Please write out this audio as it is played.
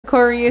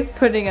Corey is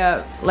putting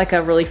up like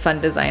a really fun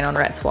design on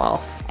Rhett's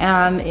wall.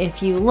 And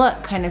if you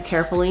look kind of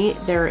carefully,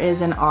 there is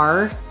an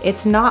R.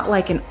 It's not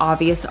like an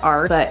obvious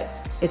R,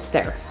 but it's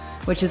there,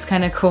 which is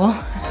kind of cool.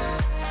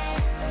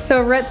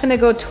 So Rhett's gonna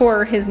go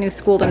tour his new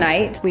school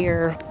tonight. We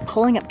are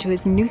pulling up to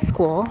his new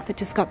school that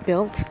just got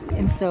built.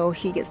 And so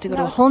he gets to go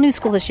to a whole new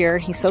school this year.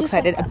 He's so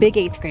excited, a big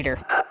 8th grader.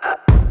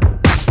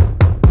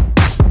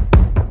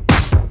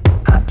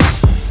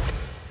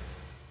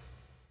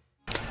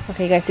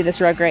 Okay, you guys see this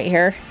rug right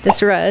here?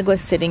 This rug was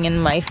sitting in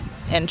my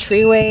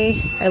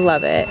entryway. I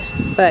love it,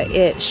 but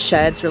it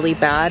sheds really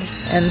bad.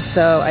 And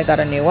so I got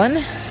a new one.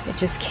 It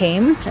just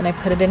came and I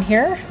put it in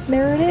here.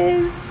 There it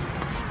is.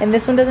 And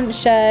this one doesn't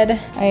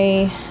shed.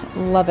 I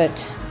love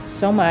it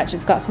so much.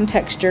 It's got some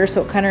texture,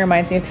 so it kind of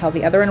reminds me of how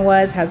the other one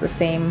was. Has the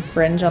same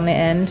fringe on the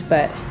end,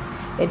 but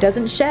it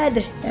doesn't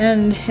shed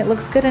and it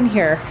looks good in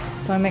here.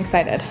 So I'm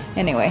excited.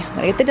 Anyway,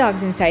 let's get the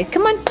dogs inside.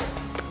 Come on.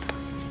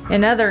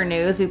 In other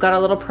news, we've got a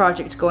little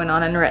project going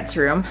on in Rhett's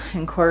room,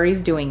 and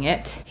Corey's doing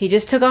it. He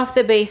just took off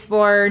the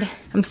baseboard.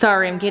 I'm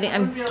sorry, I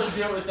wouldn't be able to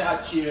do it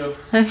without you.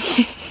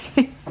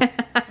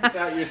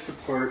 Without your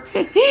support.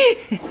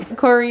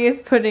 Corey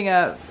is putting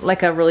up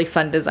like a really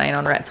fun design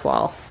on Rhett's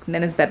wall. And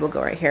then his bed will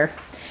go right here.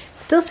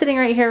 Still sitting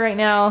right here right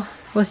now.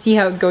 We'll see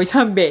how it goes.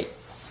 Humby.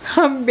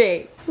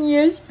 Humby.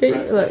 Yes, babe.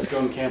 Look. Rhett's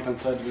going camping,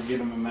 so I had to go get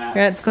him a mat.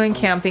 Rhett's going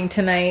camping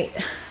tonight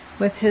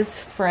with his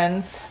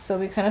friends, so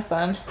it'll be kind of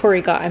fun.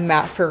 Corey got a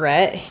mat for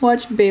Rhett.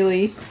 Watch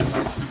Bailey.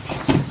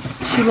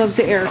 She loves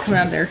the air coming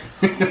out there.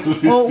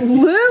 Oh,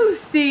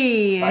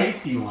 Lucy!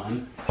 Feisty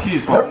one.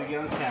 She's holding to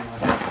get on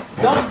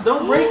camera.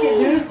 Don't break it,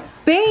 dude.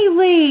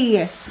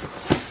 Bailey!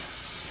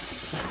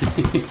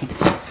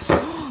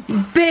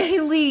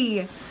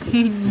 Bailey!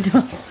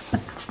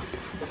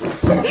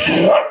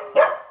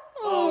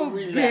 Oh,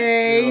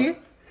 babe.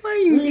 Why are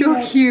you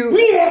so cute?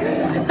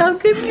 Relax. How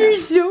come you're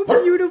so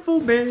beautiful,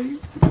 babe?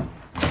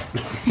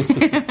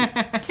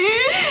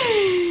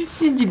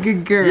 You're a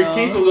good girl. Your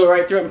teeth will go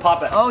right through it and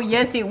pop it. Oh,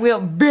 yes, it will,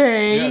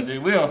 babe. Yeah, they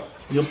will.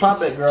 You'll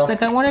pop it, girl. She's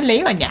like, I want to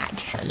lay on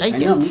that. I like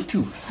it. I know, me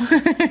too.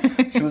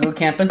 Should we go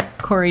camping?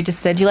 Corey just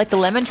said, you like the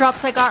lemon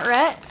drops I got,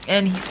 Rhett?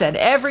 And he said,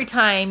 every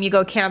time you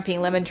go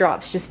camping, lemon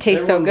drops just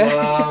taste so good.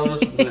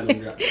 Lemon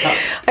drops.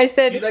 I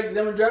said, do you like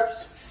lemon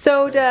drops?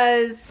 So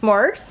does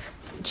s'mores,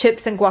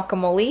 chips, and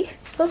guacamole.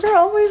 Those are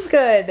always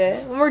good.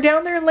 When we're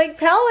down there in Lake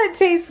Powell, it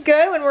tastes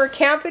good when we're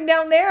camping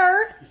down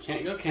there. You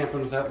can't go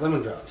camping without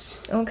lemon drops.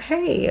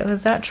 Okay,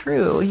 is that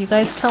true? You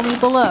guys tell me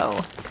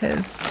below,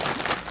 because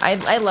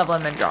I love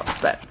lemon drops,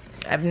 but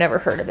I've never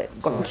heard of it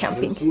going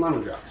camping. Some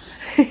lemon drops.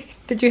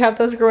 Did you have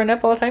those growing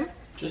up all the time?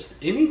 Just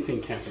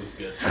anything camping's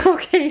good.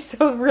 Okay,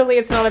 so really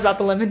it's not about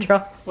the lemon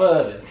drops.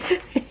 Well, it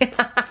is.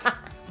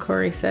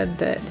 Corey said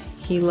that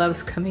he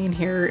loves coming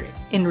here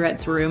in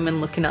Rhett's room and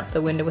looking out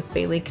the window with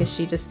Bailey because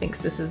she just thinks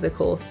this is the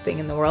coolest thing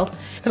in the world.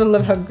 I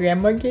love how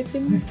Grandma gets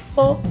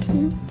involved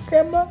too.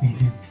 Grandma.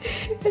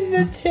 And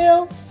the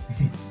tail.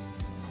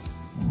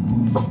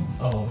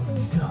 Oh,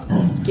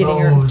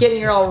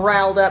 Getting her all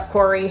riled up,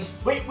 Corey.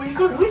 Wait, where you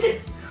going? Who's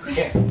it? Who's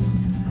it?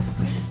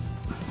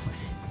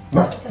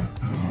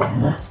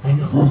 I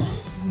know.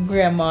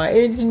 Grandma,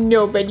 it's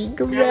nobody.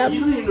 Grandma, you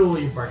don't even know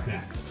what you're barking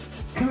at.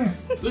 Come here.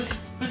 Lucy,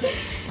 Lucy.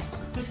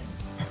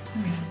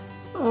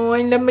 Oh,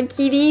 I love my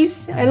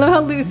kitties. I love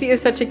how Lucy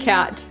is such a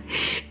cat.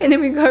 And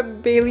then we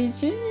got Bailey.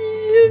 She's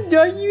a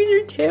doggy with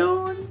her tail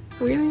on.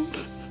 Really?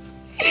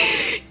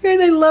 Guys,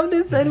 I love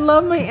this. I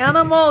love my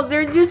animals.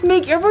 They just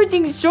make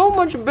everything so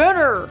much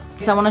better.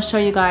 So I want to show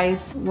you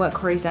guys what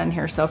Corey's done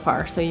here so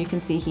far. So you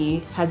can see he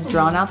has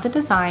drawn out the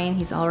design.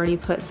 He's already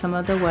put some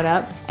of the wood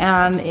up.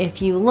 And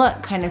if you look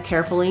kind of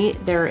carefully,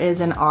 there is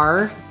an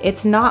R.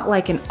 It's not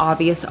like an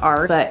obvious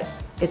R, but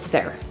it's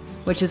there,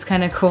 which is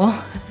kind of cool.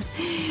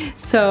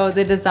 So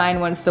the design,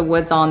 once the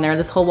wood's on there,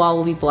 this whole wall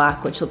will be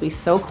black, which will be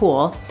so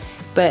cool.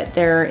 But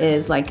there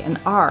is like an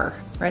R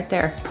right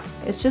there.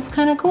 It's just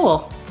kind of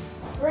cool.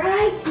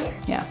 Right here.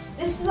 Yeah.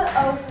 This is the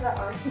O for the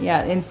R.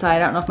 Yeah, inside. I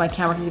don't know if my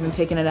camera's even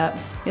picking it up.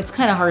 It's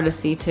kind of hard to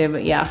see too,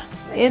 but yeah,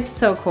 it's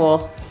so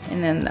cool.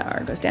 And then the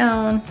R goes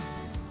down.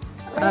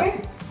 Right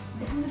here.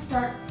 This is the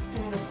start,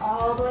 and it goes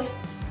all the way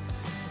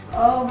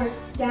over,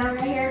 down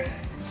right here,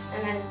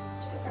 and then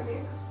from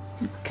here.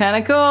 Kind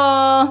of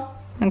cool.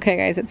 Okay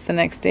guys, it's the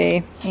next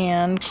day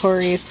and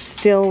Corey's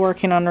still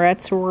working on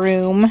Rhett's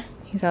room.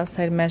 He's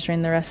outside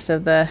measuring the rest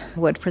of the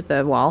wood for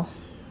the wall.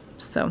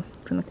 So I'm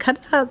gonna cut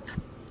it up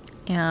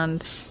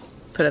and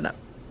put it up.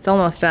 It's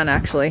almost done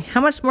actually. How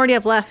much more do you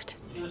have left?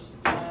 Just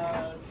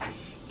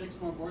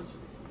 6 more boards.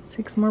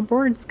 6 more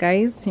boards,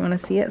 guys. You wanna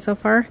see it so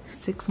far?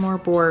 6 more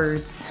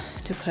boards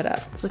to put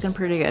up. It's looking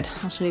pretty good.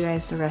 I'll show you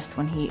guys the rest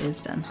when he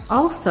is done.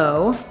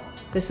 Also,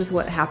 this is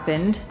what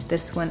happened.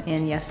 This went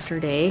in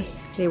yesterday.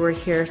 They were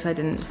here, so I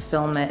didn't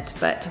film it,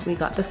 but we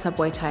got the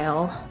subway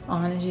tile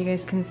on. As you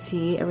guys can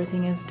see,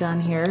 everything is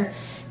done here.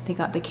 They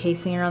got the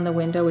casing around the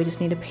window. We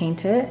just need to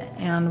paint it,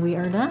 and we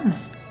are done.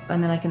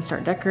 and then I can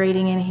start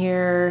decorating in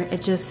here.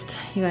 It just,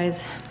 you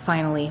guys,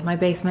 finally, my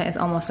basement is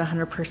almost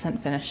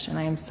 100% finished, and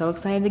I am so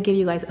excited to give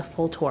you guys a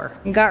full tour.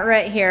 You got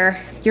Rhett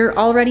here. You're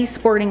already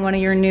sporting one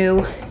of your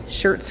new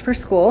shirts for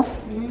school.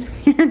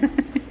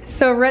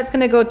 So Rhett's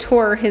gonna go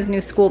tour his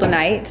new school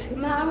tonight.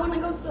 Man, I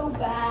wanna go so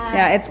bad.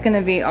 Yeah, it's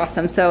gonna be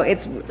awesome. So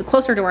it's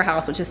closer to our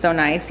house, which is so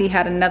nice. He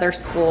had another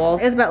school.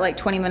 It was about like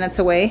 20 minutes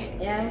away.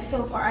 Yeah, it was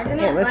so far. I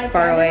didn't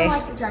far away.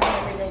 like the drive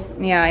every day.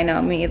 Yeah, I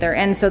know, me either.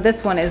 And so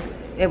this one is,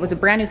 it was a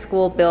brand new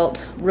school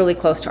built really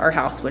close to our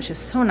house, which is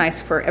so nice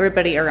for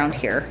everybody around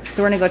here.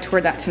 So we're gonna go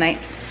tour that tonight.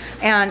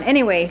 And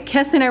anyway,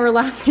 Kesley and I were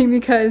laughing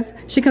because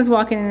she comes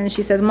walking in and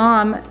she says,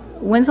 Mom,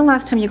 when's the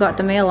last time you got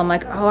the mail? I'm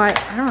like, oh, I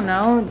don't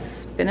know.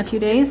 It's been a few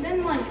days. It's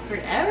been like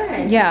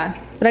forever. Yeah,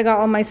 but I got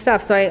all my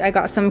stuff. So I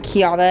got some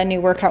Pkwy,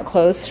 new workout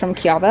clothes from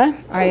Pkwy.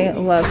 I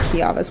love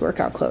Pkwy's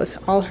workout clothes.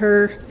 All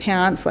her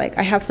pants, like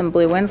I have some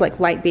blue ones, like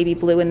light baby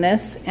blue in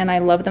this, and I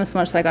love them so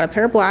much that I got a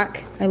pair of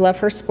black. I love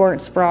her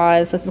sports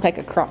bras. This is like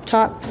a crop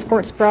top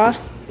sports bra.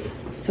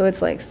 So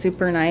it's like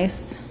super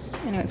nice.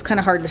 I know it's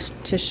kind of hard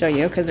to show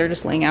you because they're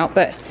just laying out,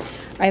 but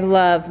I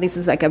love, this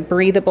is like a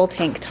breathable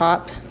tank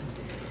top.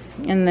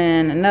 And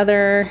then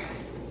another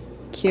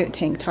cute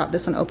tank top.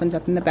 This one opens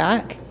up in the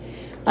back.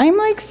 I'm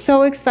like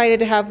so excited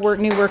to have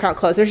new workout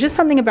clothes. There's just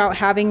something about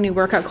having new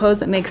workout clothes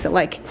that makes it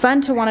like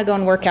fun to want to go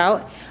and work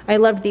out. I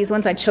loved these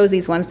ones. I chose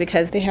these ones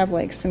because they have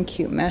like some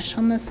cute mesh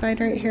on this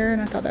side right here,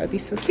 and I thought that would be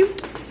so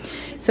cute.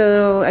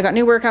 So I got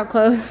new workout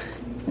clothes.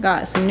 I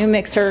got some new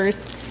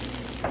mixers.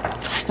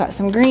 I got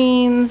some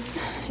greens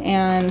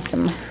and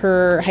some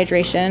her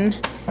hydration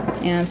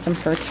and some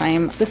her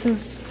time. This is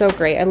so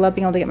great. I love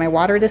being able to get my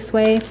water this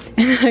way.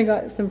 And I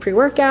got some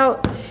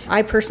pre-workout.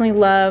 I personally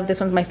love, this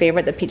one's my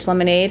favorite, the peach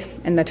lemonade,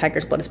 and the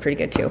tiger's blood is pretty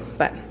good too,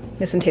 but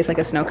this one tastes like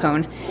a snow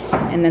cone.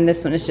 And then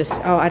this one is just,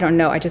 oh, I don't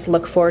know. I just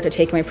look forward to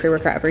taking my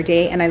pre-workout every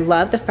day. And I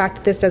love the fact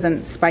that this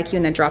doesn't spike you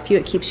and then drop you.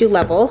 It keeps you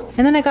level.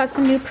 And then I got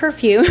some new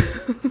perfume.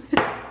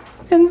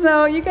 And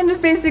so you can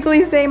just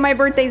basically say my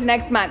birthday's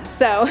next month.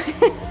 So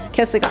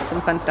Kesley got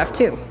some fun stuff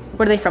too.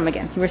 What are they from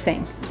again? You were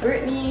saying?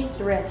 Brittany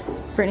Thrifts.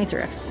 Brittany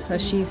Thrifts. So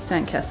she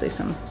sent Kesley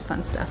some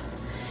fun stuff.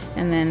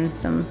 And then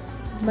some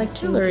like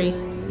jewelry.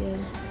 Yeah.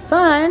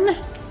 Fun.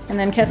 And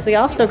then Kesley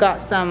also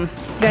got some,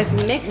 you guys,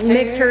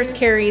 Mix Hers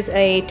carries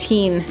a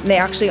teen. They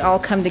actually all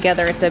come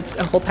together. It's a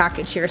whole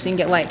package here. So you can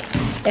get like,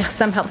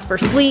 some helps for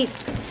sleep,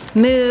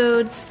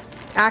 moods,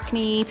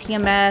 acne,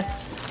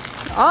 PMS,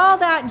 all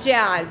that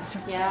jazz.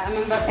 Yeah, I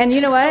remember. And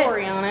you know what?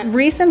 Story on it.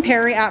 Reese and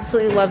Perri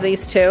absolutely love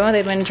these too.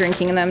 They've been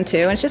drinking them too.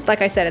 And it's just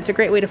like I said, it's a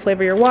great way to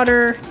flavor your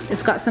water.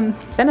 It's got some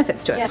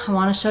benefits to it. Yeah. I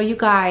want to show you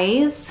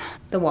guys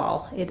the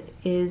wall. It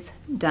is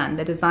done.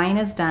 The design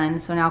is done.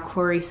 So now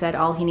Corey said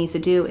all he needs to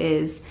do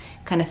is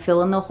kind of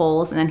fill in the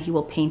holes and then he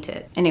will paint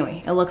it.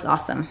 Anyway, it looks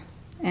awesome.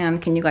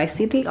 And can you guys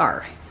see the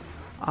R?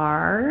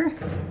 R.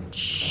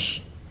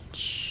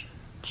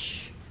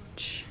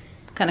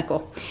 Kind of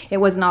cool. It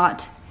was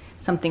not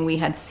something we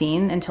had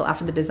seen until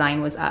after the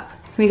design was up.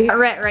 So we got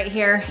Rhett right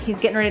here. He's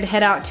getting ready to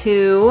head out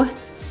to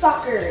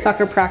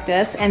soccer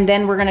practice, and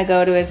then we're gonna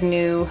go to his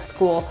new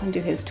school and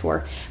do his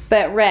tour.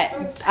 But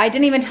Rhett, I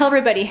didn't even tell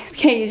everybody.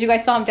 Okay, as you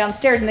guys saw him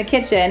downstairs in the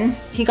kitchen,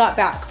 he got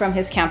back from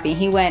his camping.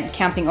 He went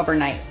camping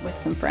overnight with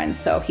some friends,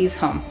 so he's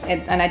home.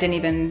 And I didn't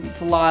even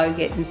vlog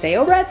it and say,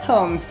 oh, Rhett's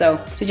home.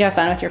 So did you have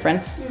fun with your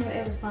friends?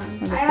 It was fun.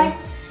 I like,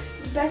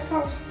 the best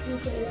part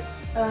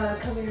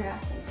was cover your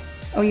ass.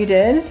 Oh, you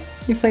did?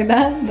 You played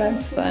that?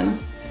 That's fun.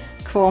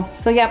 Cool.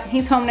 So yeah,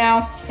 he's home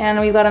now, and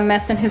we got a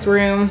mess in his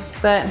room.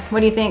 But what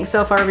do you think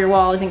so far of your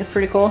wall? Do you think it's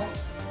pretty cool?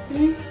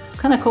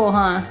 Kind of cool,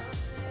 huh?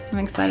 I'm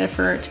excited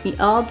for it to be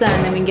all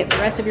done. Then we can get the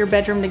rest of your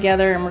bedroom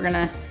together, and we're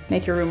gonna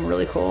make your room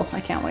really cool.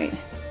 I can't wait.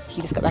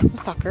 He just got back from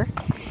soccer.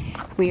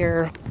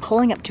 We're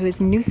pulling up to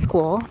his new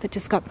school that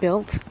just got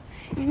built.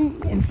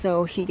 And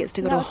so he gets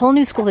to go to a whole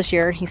new school this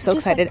year. He's so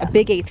excited. A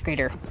big 8th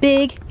grader.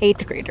 Big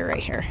 8th grader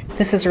right here.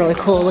 This is really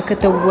cool. Look at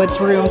the woods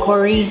room,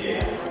 Corey.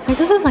 This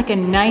is like a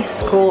nice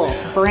school.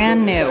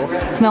 Brand new.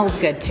 Smells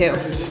good too.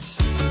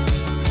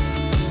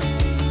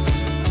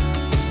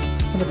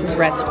 This is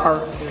Rhett's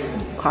arts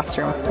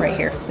classroom right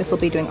here. This will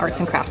be doing arts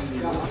and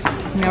crafts.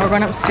 Now we're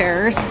going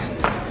upstairs.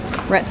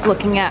 Rhett's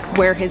looking at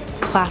where his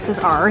classes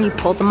are. He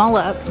pulled them all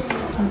up.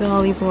 Look at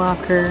all these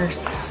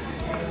lockers.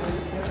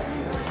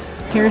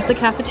 Here's the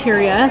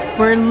cafeteria. It's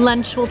where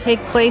lunch will take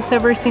place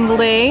every single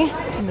day.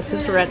 And this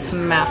is Rhett's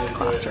math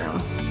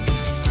classroom.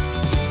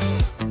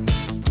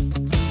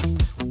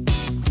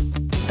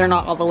 They're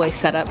not all the way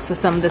set up, so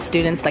some of the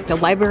students, like the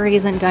library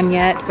isn't done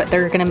yet, but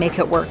they're gonna make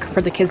it work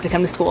for the kids to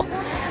come to school.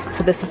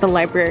 So this is the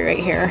library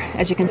right here.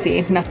 As you can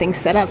see, nothing's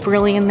set up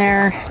really in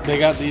there. They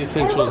got the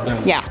essentials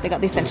done. Yeah, they got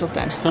the essentials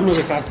done. Some of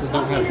the classes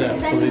don't have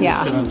desks, so they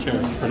just sit on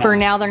chairs. For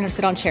now, they're gonna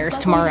sit on chairs.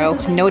 Tomorrow,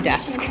 no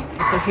desk.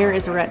 So here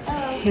is Rhett's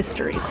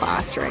history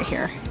class right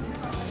here.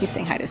 He's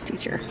saying hi to his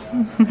teacher.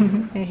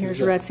 And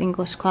here's Rhett's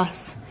English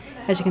class.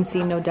 As you can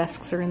see, no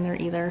desks are in there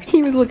either.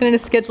 He was looking at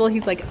his schedule.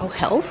 He's like, oh,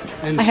 health?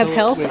 And I have so,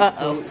 health? wait,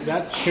 Uh-oh. So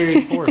that's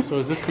period 4. So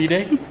is this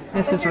B-Day?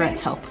 This is Rhett's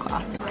health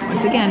class.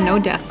 Once again, no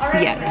desks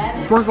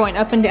yet. We're going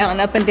up and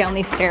down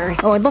these stairs.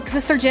 Oh, and look, is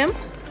this their gym?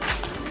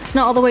 It's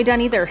not all the way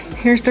done either.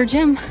 Here's their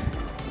gym.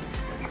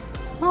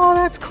 Oh,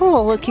 that's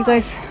cool. Look, you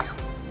guys.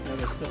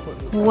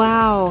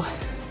 Wow.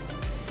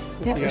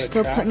 Yeah, they're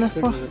still putting the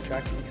floor.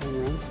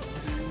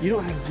 You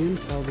don't have gym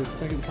till the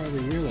second part of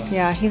the year though.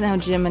 Yeah, he's not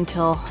gym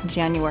until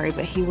January,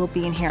 but he will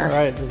be in here.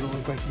 Alright, it doesn't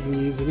look like you can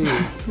use it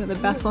anyway. Got the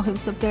basketball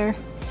hoops up there.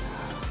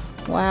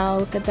 Wow,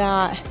 look at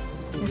that.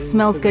 It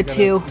smells good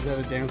too. Is that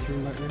a dance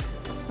room back there?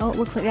 Oh, it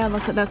looks like, yeah, it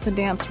looks like that's a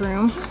dance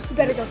room. You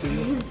better go.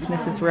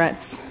 This is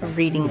Rhett's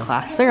reading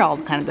class. They're all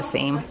kind of the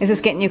same. Is this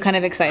getting you kind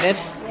of excited?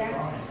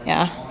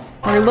 Yeah.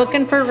 We're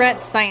looking for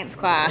Rhett's science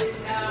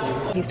class.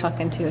 He's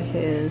talking to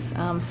his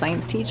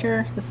science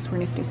teacher. This is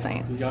where he needs to do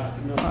science.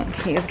 Look,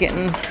 he is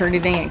getting pretty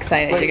dang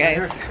excited, you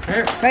guys.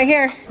 Right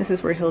here. This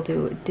is where he'll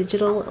do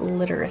digital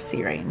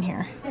literacy right in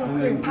here.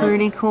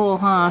 Pretty cool,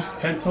 huh?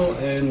 Pencil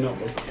and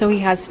notebook. So he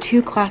has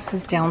 2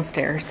 classes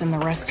downstairs and the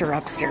rest are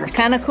upstairs.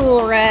 Kind of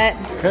cool, Rhett.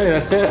 Okay,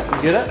 that's it.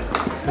 You get it?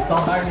 It's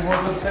all back and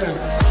forth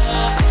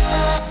upstairs.